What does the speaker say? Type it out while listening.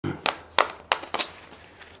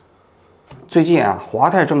最近啊，华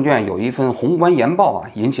泰证券有一份宏观研报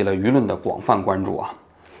啊，引起了舆论的广泛关注啊。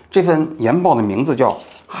这份研报的名字叫《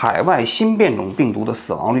海外新变种病毒的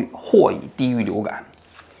死亡率或已低于流感》。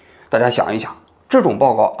大家想一想，这种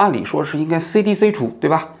报告按理说是应该 CDC 出，对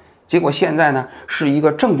吧？结果现在呢，是一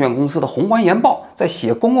个证券公司的宏观研报在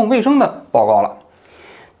写公共卫生的报告了。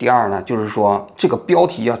第二呢，就是说这个标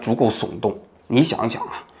题啊足够耸动。你想想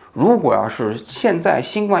啊，如果要是现在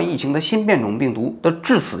新冠疫情的新变种病毒的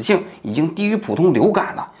致死性已经低于普通流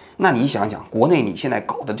感了，那你想想，国内你现在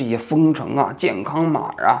搞的这些封城啊、健康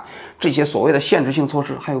码啊，这些所谓的限制性措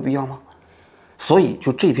施还有必要吗？所以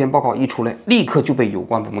就这篇报告一出来，立刻就被有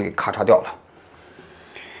关部门给咔嚓掉了。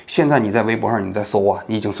现在你在微博上你在搜啊，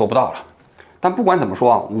你已经搜不到了。但不管怎么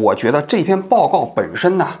说啊，我觉得这篇报告本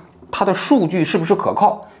身呢，它的数据是不是可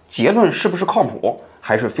靠，结论是不是靠谱，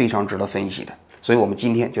还是非常值得分析的。所以我们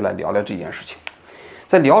今天就来聊聊这件事情。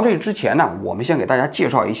在聊这之前呢，我们先给大家介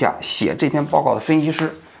绍一下写这篇报告的分析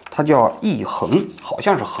师，他叫易恒，好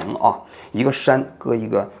像是恒啊，一个山搁一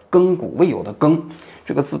个亘古未有的亘，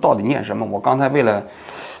这个字到底念什么？我刚才为了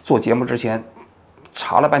做节目之前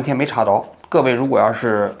查了半天没查着。各位如果要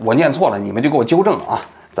是我念错了，你们就给我纠正啊。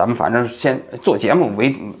咱们反正先做节目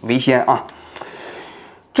为先啊。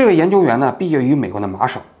这位研究员呢，毕业于美国的麻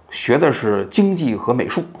省。学的是经济和美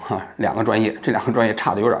术两个专业，这两个专业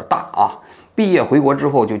差的有点大啊。毕业回国之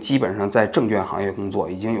后，就基本上在证券行业工作，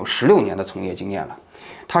已经有16年的从业经验了。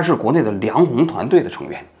他是国内的梁红团队的成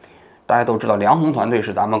员。大家都知道，梁红团队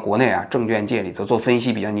是咱们国内啊证券界里头做分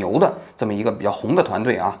析比较牛的这么一个比较红的团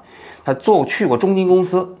队啊。他去过中金公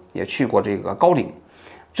司，也去过这个高瓴，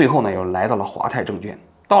最后呢又来到了华泰证券。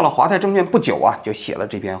到了华泰证券不久啊，就写了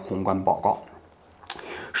这篇宏观报告。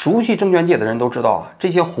熟悉证券界的人都知道啊，这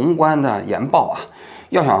些宏观的研报啊，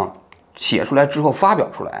要想写出来之后发表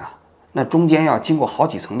出来啊，那中间要经过好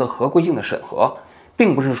几层的合规性的审核，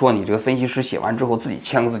并不是说你这个分析师写完之后自己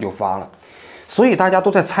签个字就发了。所以大家都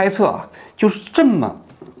在猜测啊，就是这么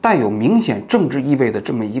带有明显政治意味的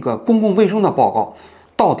这么一个公共卫生的报告，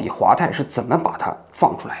到底华泰是怎么把它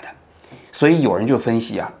放出来的？所以有人就分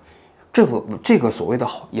析啊，这个所谓的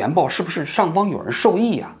研报是不是上方有人受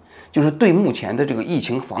益啊？就是对目前的这个疫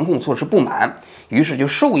情防控措施不满，于是就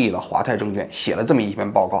受益了华泰证券，写了这么一篇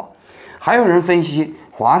报告。还有人分析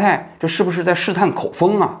华泰这是不是在试探口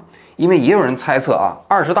风啊？因为也有人猜测啊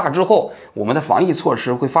，20大之后我们的防疫措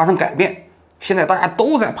施会发生改变。现在大家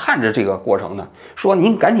都在盼着这个过程呢，说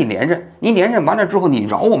您赶紧连任，您连任完了之后，你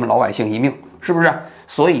饶我们老百姓一命，是不是？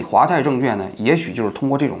所以华泰证券呢，也许就是通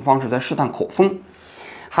过这种方式在试探口风。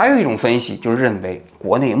还有一种分析就是认为，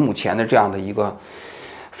国内目前的这样的一个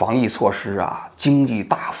防疫措施啊，经济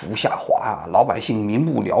大幅下滑啊，老百姓民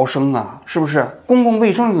不聊生啊，是不是？公共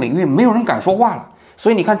卫生领域没有人敢说话了。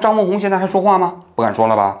所以你看张文宏现在还说话吗？不敢说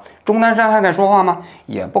了吧？钟南山还敢说话吗？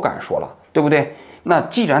也不敢说了，对不对？那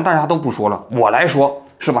既然大家都不说了，我来说，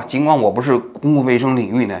是吧？尽管我不是公共卫生领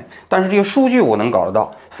域内，但是这些数据我能搞得到，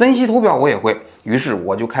分析图表我也会，于是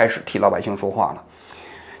我就开始替老百姓说话了。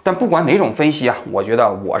但不管哪种分析啊，我觉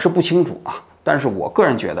得我是不清楚啊。但是我个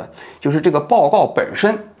人觉得，就是这个报告本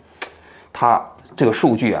身，它这个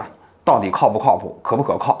数据啊，到底靠不靠谱，可不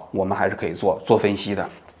可靠，我们还是可以做分析的。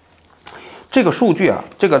这个数据啊，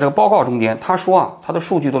这个报告中间，他说啊，它的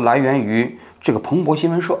数据都来源于这个彭博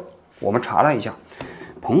新闻社。我们查了一下，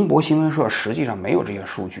彭博新闻社实际上没有这些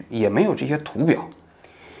数据，也没有这些图表，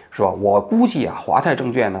是吧？我估计啊，华泰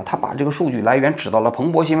证券呢，他把这个数据来源指到了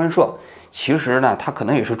彭博新闻社，其实呢，他可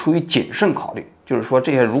能也是出于谨慎考虑，就是说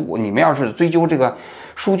这些如果你们要是追究这个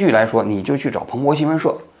数据来说，你就去找彭博新闻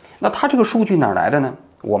社。那他这个数据哪来的呢？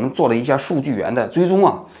我们做了一下数据源的追踪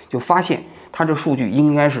啊，就发现他这数据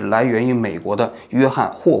应该是来源于美国的约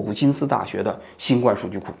翰霍普金斯大学的新冠数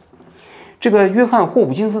据库。这个约翰霍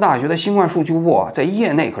普金斯大学的新冠数据库啊，在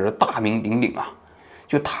业内可是大名鼎鼎啊，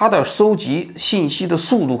就它的收集信息的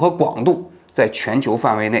速度和广度，在全球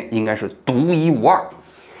范围内应该是独一无二。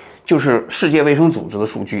就是世界卫生组织的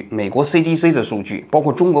数据、美国 CDC 的数据，包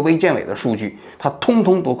括中国卫健委的数据，它通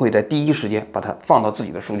通都会在第一时间把它放到自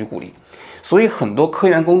己的数据库里。所以很多科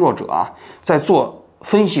研工作者啊，在做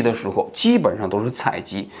分析的时候，基本上都是采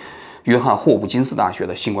集约翰霍普金斯大学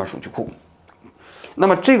的新冠数据库。那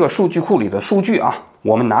么这个数据库里的数据啊，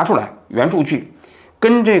我们拿出来原数据，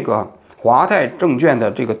跟这个华泰证券的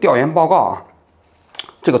这个调研报告啊，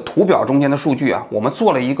这个图表中间的数据啊，我们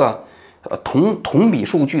做了一个同比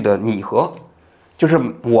数据的拟合，就是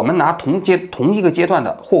我们拿同一个阶段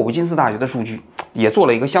的霍普金斯大学的数据，也做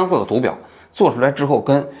了一个相似的图表，做出来之后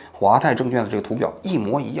跟华泰证券的这个图表一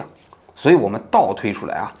模一样，所以我们倒推出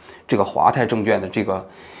来啊，这个华泰证券的这个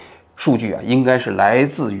数据啊，应该是来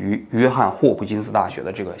自于约翰霍普金斯大学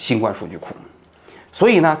的这个新冠数据库。所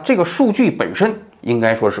以呢，这个数据本身应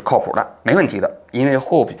该说是靠谱的，没问题的。因为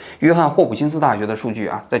约翰霍普金斯大学的数据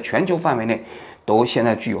啊，在全球范围内都现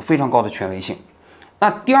在具有非常高的权威性。那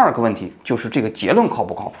第二个问题就是这个结论靠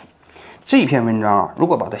不靠谱？这篇文章啊，如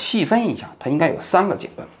果把它细分一下，它应该有3个结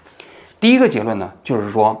论。第一个结论呢，就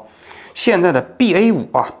是说现在的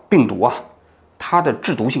BA.5 啊病毒啊，它的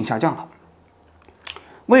致毒性下降了。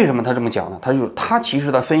为什么他这么讲呢？他其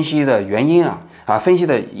实的分析的原因分析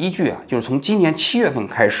的依据啊，就是从今年7月份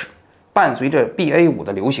开始，伴随着 BA.5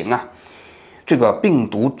 的流行啊，这个病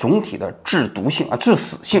毒总体的致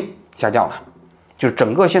死性下降了。就是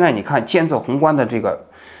整个现在你看监测宏观的这个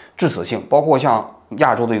致死性，包括像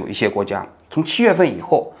亚洲的有一些国家，从7月份以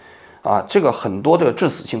后啊，这个很多的致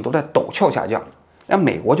死性都在陡峭下降。那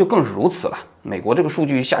美国就更是如此了，美国这个数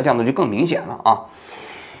据下降的就更明显了啊。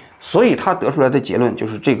所以他得出来的结论就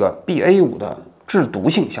是这个 BA.5 的致毒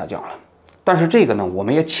性下降了。但是这个呢，我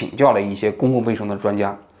们也请教了一些公共卫生的专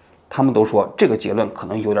家，他们都说这个结论可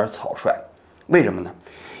能有点草率。为什么呢？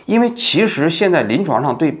因为其实现在临床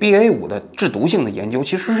上对 BA.5 的致毒性的研究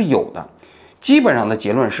其实是有的，基本上的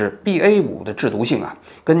结论是 BA.5 的致毒性啊，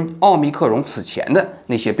跟奥密克戎此前的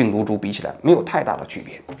那些病毒株比起来没有太大的区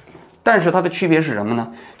别。但是它的区别是什么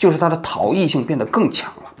呢？就是它的逃逸性变得更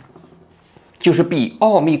强了，就是比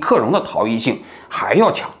奥密克戎的逃逸性还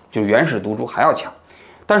要强，就是原始毒株还要强。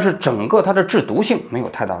但是整个它的致毒性没有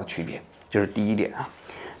太大的区别，这是第一点啊。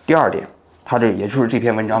第二点，它这也就是这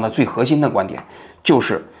篇文章的最核心的观点，就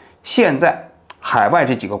是现在海外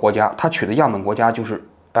这几个国家，它取的样本国家就是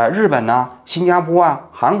日本呐、新加坡啊、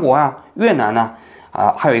韩国啊、越南呐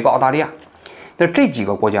还有一个澳大利亚。那这几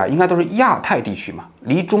个国家应该都是亚太地区嘛，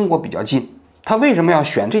离中国比较近。它为什么要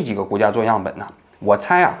选这几个国家做样本呢？我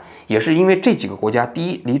猜啊，也是因为这几个国家，第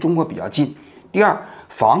一离中国比较近，第二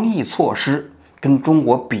防疫措施跟中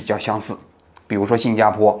国比较相似。比如说新加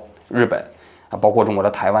坡、日本啊，包括中国的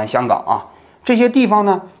台湾、香港啊，这些地方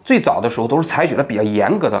呢，最早的时候都是采取了比较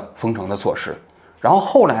严格的封城的措施，然后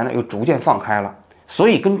后来呢又逐渐放开了，所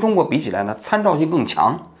以跟中国比起来呢，参照性更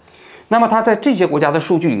强。那么他在这些国家的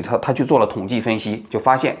数据里头，他去做了统计分析，就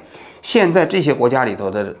发现现在这些国家里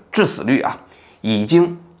头的致死率啊，已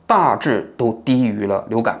经大致都低于了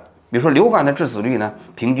流感。比如说流感的致死率呢，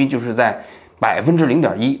平均就是在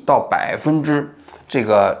0.1%到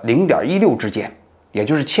0.16%之间，也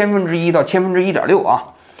就是1/1000到1/1.6啊。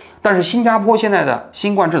但是新加坡现在的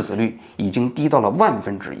新冠致死率已经低到了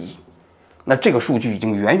1/1000，那这个数据已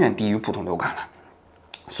经远远低于普通流感了。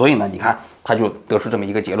所以呢，你看他就得出这么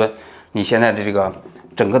一个结论。你现在的这个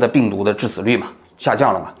整个的病毒的致死率嘛下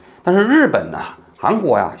降了嘛，但是日本呢、韩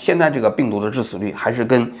国呀，现在这个病毒的致死率还是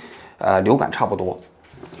跟流感差不多。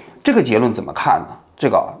这个结论怎么看呢？这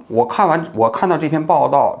个我看到这篇报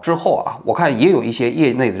道之后啊，我看也有一些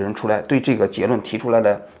业内的人出来对这个结论提出来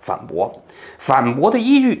了反驳。反驳的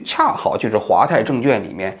依据恰好就是华泰证券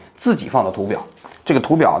里面自己放的图表。这个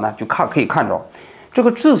图表呢，就可以看着这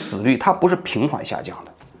个致死率它不是平缓下降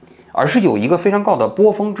的，而是有一个非常高的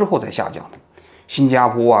波峰之后再下降的。新加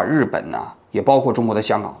坡啊、日本啊，也包括中国的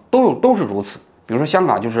香港都是如此。比如说香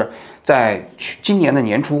港就是在今年的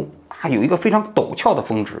年初，它有一个非常陡峭的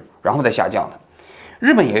峰值，然后再下降的。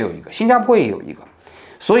日本也有一个，新加坡也有一个，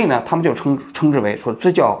所以呢，他们就称之为说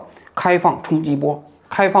这叫开放冲击波，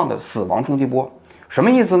开放的死亡冲击波。什么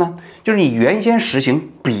意思呢？就是你原先实行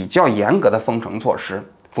比较严格的封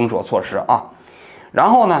锁措施啊，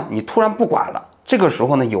然后呢，你突然不管了，这个时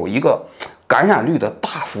候呢，有一个感染率的大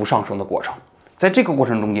幅上升的过程，在这个过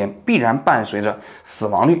程中间，必然伴随着死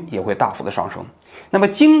亡率也会大幅的上升。那么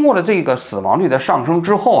经过了这个死亡率的上升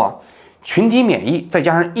之后啊，群体免疫再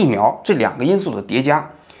加上疫苗这2个因素的叠加，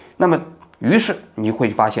那么于是你会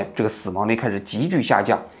发现这个死亡率开始急剧下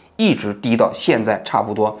降，一直低到现在差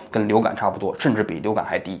不多跟流感差不多，甚至比流感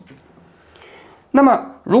还低。那么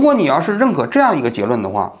如果你要是认可这样一个结论的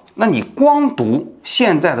话，那你光读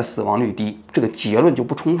现在的死亡率低，这个结论就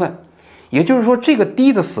不充分。也就是说，这个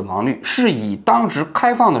低的死亡率是以当时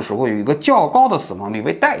开放的时候有一个较高的死亡率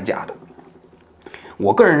为代价的。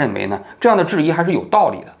我个人认为呢，这样的质疑还是有道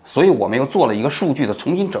理的，所以我们又做了一个数据的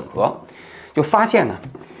重新整合，就发现呢，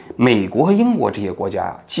美国和英国这些国家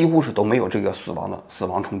啊，几乎是都没有这个死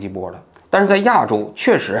亡冲击波的。但是在亚洲，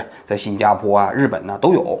确实在新加坡啊、日本呢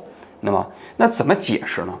都有。那怎么解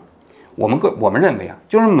释呢？我们认为啊，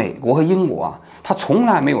就是美国和英国啊，它从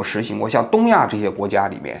来没有实行过像东亚这些国家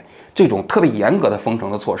里面这种特别严格的封城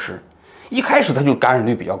的措施。一开始它就感染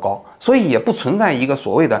率比较高，所以也不存在一个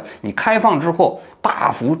所谓的你开放之后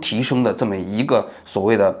大幅提升的这么一个所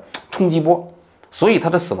谓的冲击波，所以它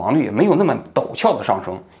的死亡率也没有那么陡峭的上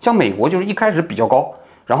升。像美国就是一开始比较高，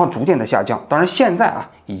然后逐渐的下降，当然现在啊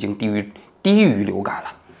已经低于流感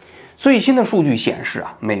了。最新的数据显示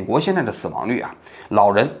啊，美国现在的死亡率啊，老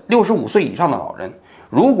人65岁以上的老人，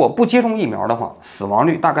如果不接种疫苗的话，死亡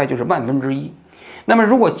率大概就是1/1000。那么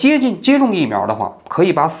如果接种疫苗的话，可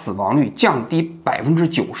以把死亡率降低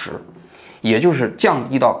90%，也就是降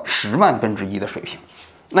低到10万分之一的水平。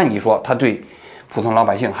那你说它对普通老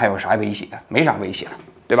百姓还有啥威胁？没啥威胁了，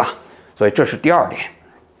对吧？所以这是第2点。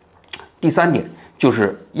第3点就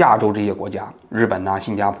是亚洲这些国家，日本啊、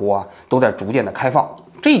新加坡啊，都在逐渐的开放。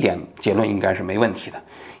这一点结论应该是没问题的，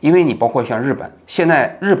因为你包括像日本，现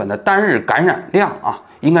在日本的单日感染量啊，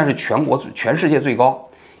应该是全世界最高，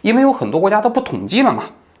因为有很多国家都不统计了嘛。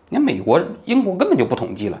你看美国、英国根本就不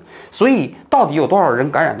统计了，所以到底有多少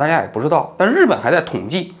人感染，大家也不知道。但日本还在统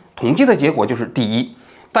计，统计的结果就是第1。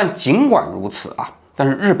但尽管如此啊，但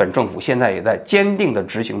是日本政府现在也在坚定地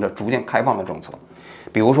执行着逐渐开放的政策，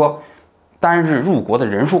比如说单日入国的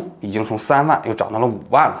人数已经从3万又涨到了5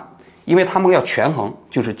万了。因为他们要权衡，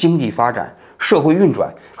就是经济发展、社会运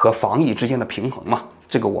转和防疫之间的平衡嘛。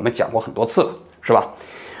这个我们讲过很多次了，是吧？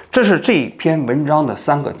这是这篇文章的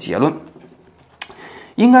3个结论。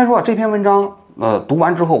应该说啊，这篇文章读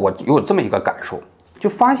完之后，我有这么一个感受，就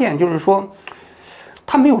发现就是说，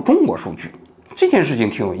它没有中国数据，这件事情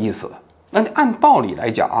挺有意思的。那按道理来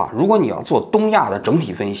讲啊，如果你要做东亚的整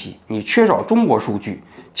体分析，你缺少中国数据，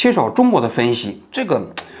缺少中国的分析，这个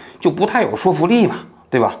就不太有说服力嘛，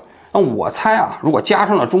对吧？那我猜啊，如果加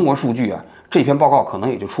上了中国数据啊，这篇报告可能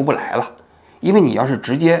也就出不来了。因为你要是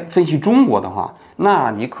直接分析中国的话，那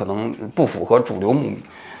你可能不符合主流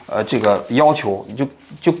这个要求，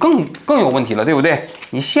就更有问题了，对不对？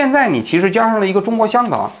你现在你其实加上了一个中国香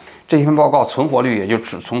港，这篇报告存活率也就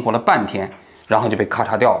只存活了半天，然后就被咔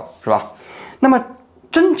嚓掉了，是吧？那么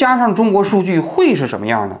真加上中国数据会是什么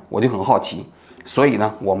样呢？我就很好奇。所以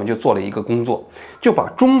呢，我们就做了一个工作，就把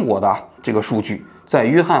中国的这个数据，在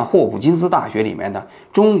约翰霍普金斯大学里面的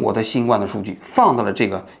中国的新冠的数据放到了这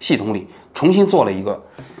个系统里，重新做了一个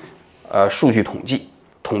数据统计，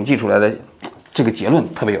统计出来的这个结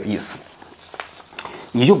论特别有意思。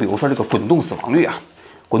你就比如说这个滚动死亡率啊，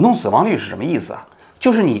滚动死亡率是什么意思啊？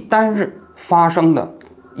就是你单日发生的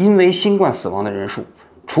因为新冠死亡的人数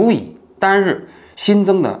除以单日新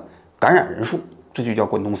增的感染人数，这就叫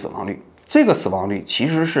滚动死亡率。这个死亡率其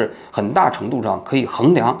实是很大程度上可以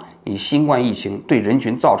衡量你新冠疫情对人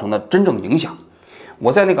群造成的真正影响。我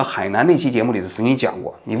在那个海南那期节目里头曾经讲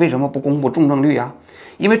过，你为什么不公布重症率啊？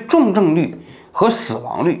因为重症率和死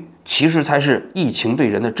亡率其实才是疫情对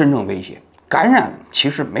人的真正威胁，感染其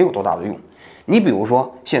实没有多大的用。你比如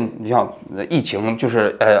说像疫情，就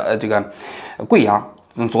是这个贵阳，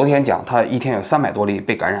昨天讲他一天有300多例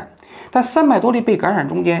被感染。但300多例被感染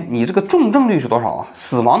中间，你这个重症率是多少啊？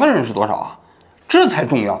死亡的人是多少啊？这才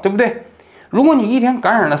重要，对不对？如果你一天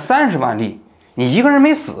感染了30万例，你一个人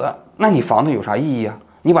没死，那你防的有啥意义啊？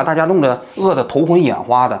你把大家弄得饿得头昏眼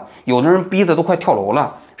花的，有的人逼得都快跳楼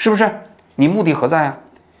了，是不是？你目的何在啊？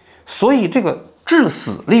所以这个致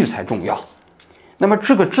死率才重要。那么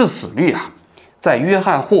这个致死率啊，在约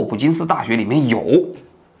翰霍普金斯大学里面有，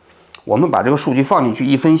我们把这个数据放进去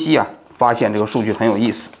一分析啊，发现这个数据很有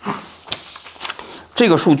意思。这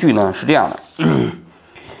个数据呢是这样的，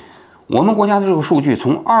我们国家的这个数据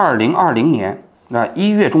从2020年那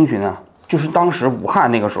1月中旬啊，就是当时武汉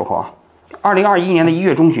那个时候啊，2021年的1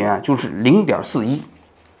月中旬啊，就是0.41。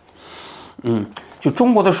就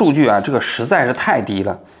中国的数据啊，这个实在是太低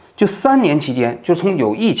了。就3年期间，就从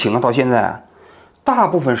有疫情到现在啊，大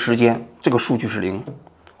部分时间这个数据是0，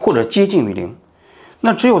或者接近于0。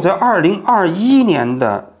那只有在2021年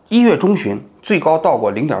的1月中旬，最高到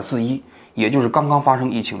过0.41。也就是刚刚发生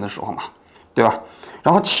疫情的时候嘛，对吧？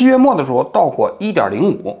然后7月末的时候到过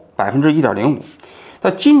1.05%，1.05%。到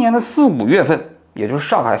今年的4、5月份，也就是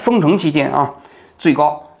上海封城期间啊，最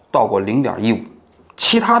高到过0.15%，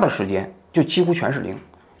其他的时间就几乎全是0。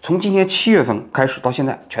从今年7月份开始到现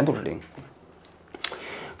在，全都是0。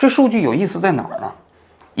这数据有意思在哪儿呢？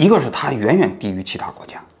一个是它远远低于其他国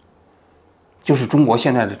家，就是中国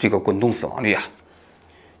现在的这个滚动死亡率啊。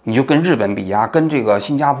你就跟日本比啊，跟这个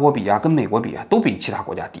新加坡比啊，跟美国比啊，都比其他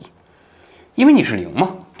国家低，因为你是0嘛，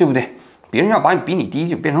对不对？别人要比你低，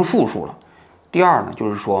就变成负数了。第二呢，就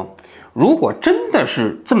是说，如果真的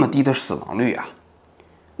是这么低的死亡率啊，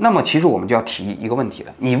那么其实我们就要提一个问题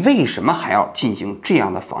了：你为什么还要进行这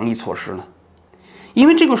样的防疫措施呢？因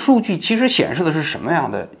为这个数据其实显示的是什么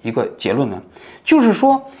样的一个结论呢？就是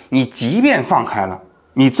说，你即便放开了，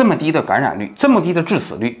你这么低的感染率，这么低的致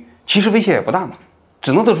死率，其实威胁也不大嘛。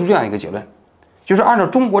只能得出这样一个结论，就是按照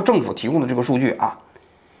中国政府提供的这个数据啊，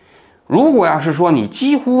如果要是说你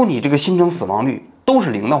几乎你这个新增死亡率都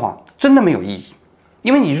是0的话，真的没有意义。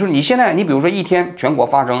因为你说你现在，你比如说一天全国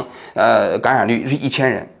发生感染率是1000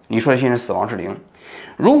人，你说这些人死亡是0。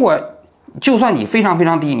如果就算你非常非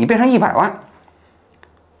常低，你变成100万，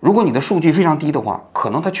如果你的数据非常低的话，可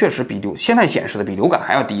能它确实比现在显示的比流感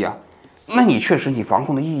还要低啊，那你确实你防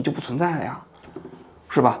控的意义就不存在了呀，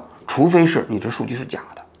是吧？除非是你这数据是假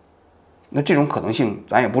的，那这种可能性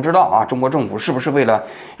咱也不知道啊。中国政府是不是为了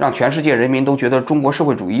让全世界人民都觉得中国社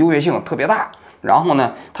会主义优越性特别大，然后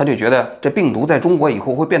呢，他就觉得这病毒在中国以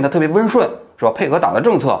后会变得特别温顺，是吧？配合党的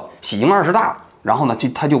政策，喜迎20大，然后呢，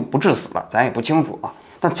他就不致死了，咱也不清楚啊。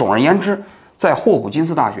但总而言之，在霍普金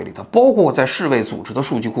斯大学里头，包括在世卫组织的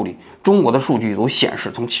数据库里，中国的数据都显示，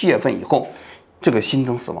从7月份以后，这个新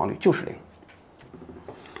增死亡率就是0，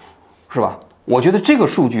是吧？我觉得这个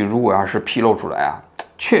数据如果要是披露出来啊，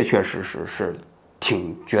确确实实是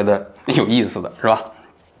挺觉得有意思的，是吧？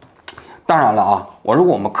当然了啊，如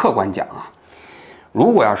果我们客观讲啊，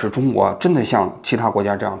如果要是中国真的像其他国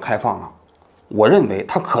家这样开放了，我认为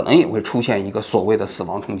它可能也会出现一个所谓的死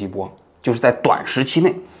亡冲击波，就是在短时期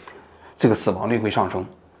内，这个死亡率会上升。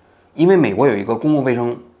因为美国有一个公共卫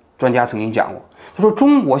生专家曾经讲过，他说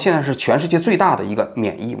中国现在是全世界最大的一个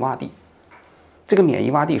免疫洼地。这个免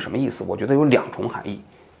疫洼地什么意思？我觉得有2重含义。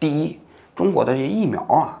第一，中国的这些疫苗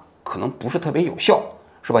啊，可能不是特别有效，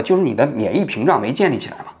是吧？就是你的免疫屏障没建立起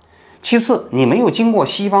来嘛。其次，你没有经过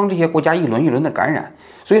西方这些国家一轮一轮的感染，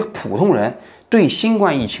所以普通人对新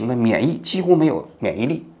冠疫情的免疫几乎没有免疫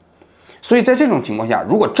力。所以在这种情况下，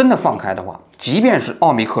如果真的放开的话，即便是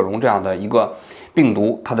奥密克戎这样的一个病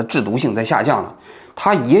毒，它的致毒性在下降了，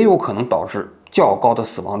它也有可能导致较高的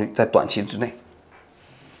死亡率在短期之内。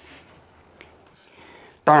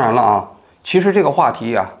当然了啊，其实这个话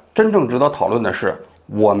题啊，真正值得讨论的是，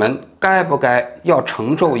我们该不该要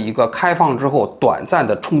承受一个开放之后短暂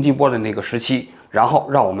的冲击波的那个时期，然后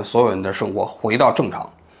让我们所有人的生活回到正常。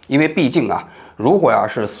因为毕竟啊，如果要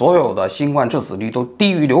是所有的新冠致死率都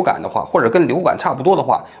低于流感的话，或者跟流感差不多的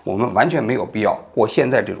话，我们完全没有必要过现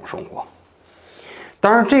在这种生活。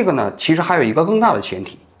当然，这个呢，其实还有一个更大的前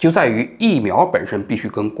提，就在于疫苗本身必须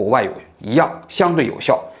跟国外一样相对有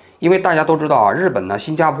效。因为大家都知道啊，日本呢、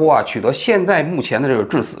新加坡啊取得现在目前的这个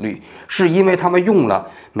致死率，是因为他们用了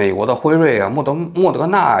美国的辉瑞啊、莫德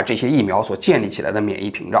纳啊这些疫苗所建立起来的免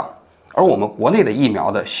疫屏障，而我们国内的疫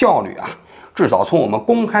苗的效率啊，至少从我们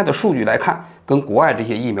公开的数据来看，跟国外这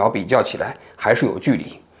些疫苗比较起来还是有距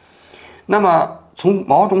离。那么从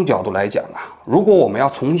某种角度来讲啊，如果我们要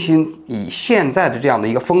重新以现在的这样的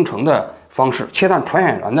一个封城的方式、切断传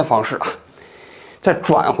染源的方式啊，再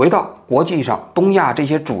转回到国际上东亚这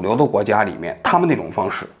些主流的国家里面，他们那种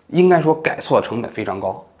方式，应该说改错的成本非常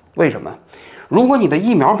高。为什么？如果你的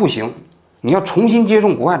疫苗不行，你要重新接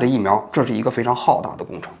种国外的疫苗，这是一个非常浩大的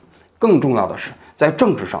工程。更重要的是，在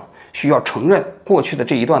政治上需要承认过去的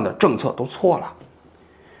这一段的政策都错了。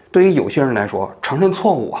对于有些人来说，承认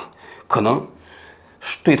错误啊，可能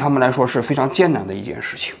对他们来说是非常艰难的一件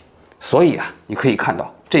事情。所以啊，你可以看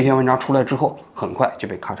到这篇文章出来之后，很快就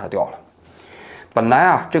被咔嚓掉了。本来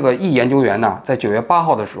啊，这个易研究员呢，在9月8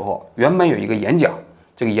号的时候，原本有一个演讲，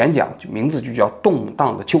这个演讲名字就叫《动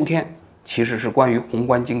荡的秋天》，其实是关于宏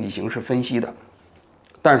观经济形势分析的。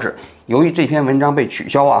但是由于这篇文章被取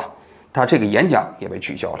消啊，他这个演讲也被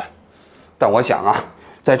取消了。但我想啊，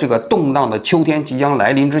在这个动荡的秋天即将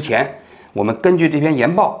来临之前，我们根据这篇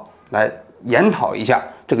研报来研讨一下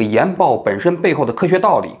这个研报本身背后的科学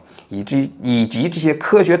道理，以及这些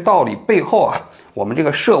科学道理背后啊，我们这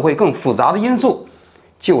个社会更复杂的因素，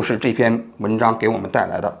就是这篇文章给我们带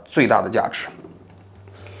来的最大的价值。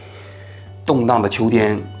动荡的秋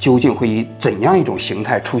天究竟会以怎样一种形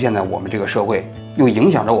态出现在我们这个社会，又影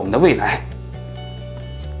响着我们的未来？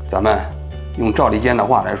咱们用赵立坚的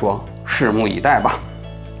话来说，拭目以待吧。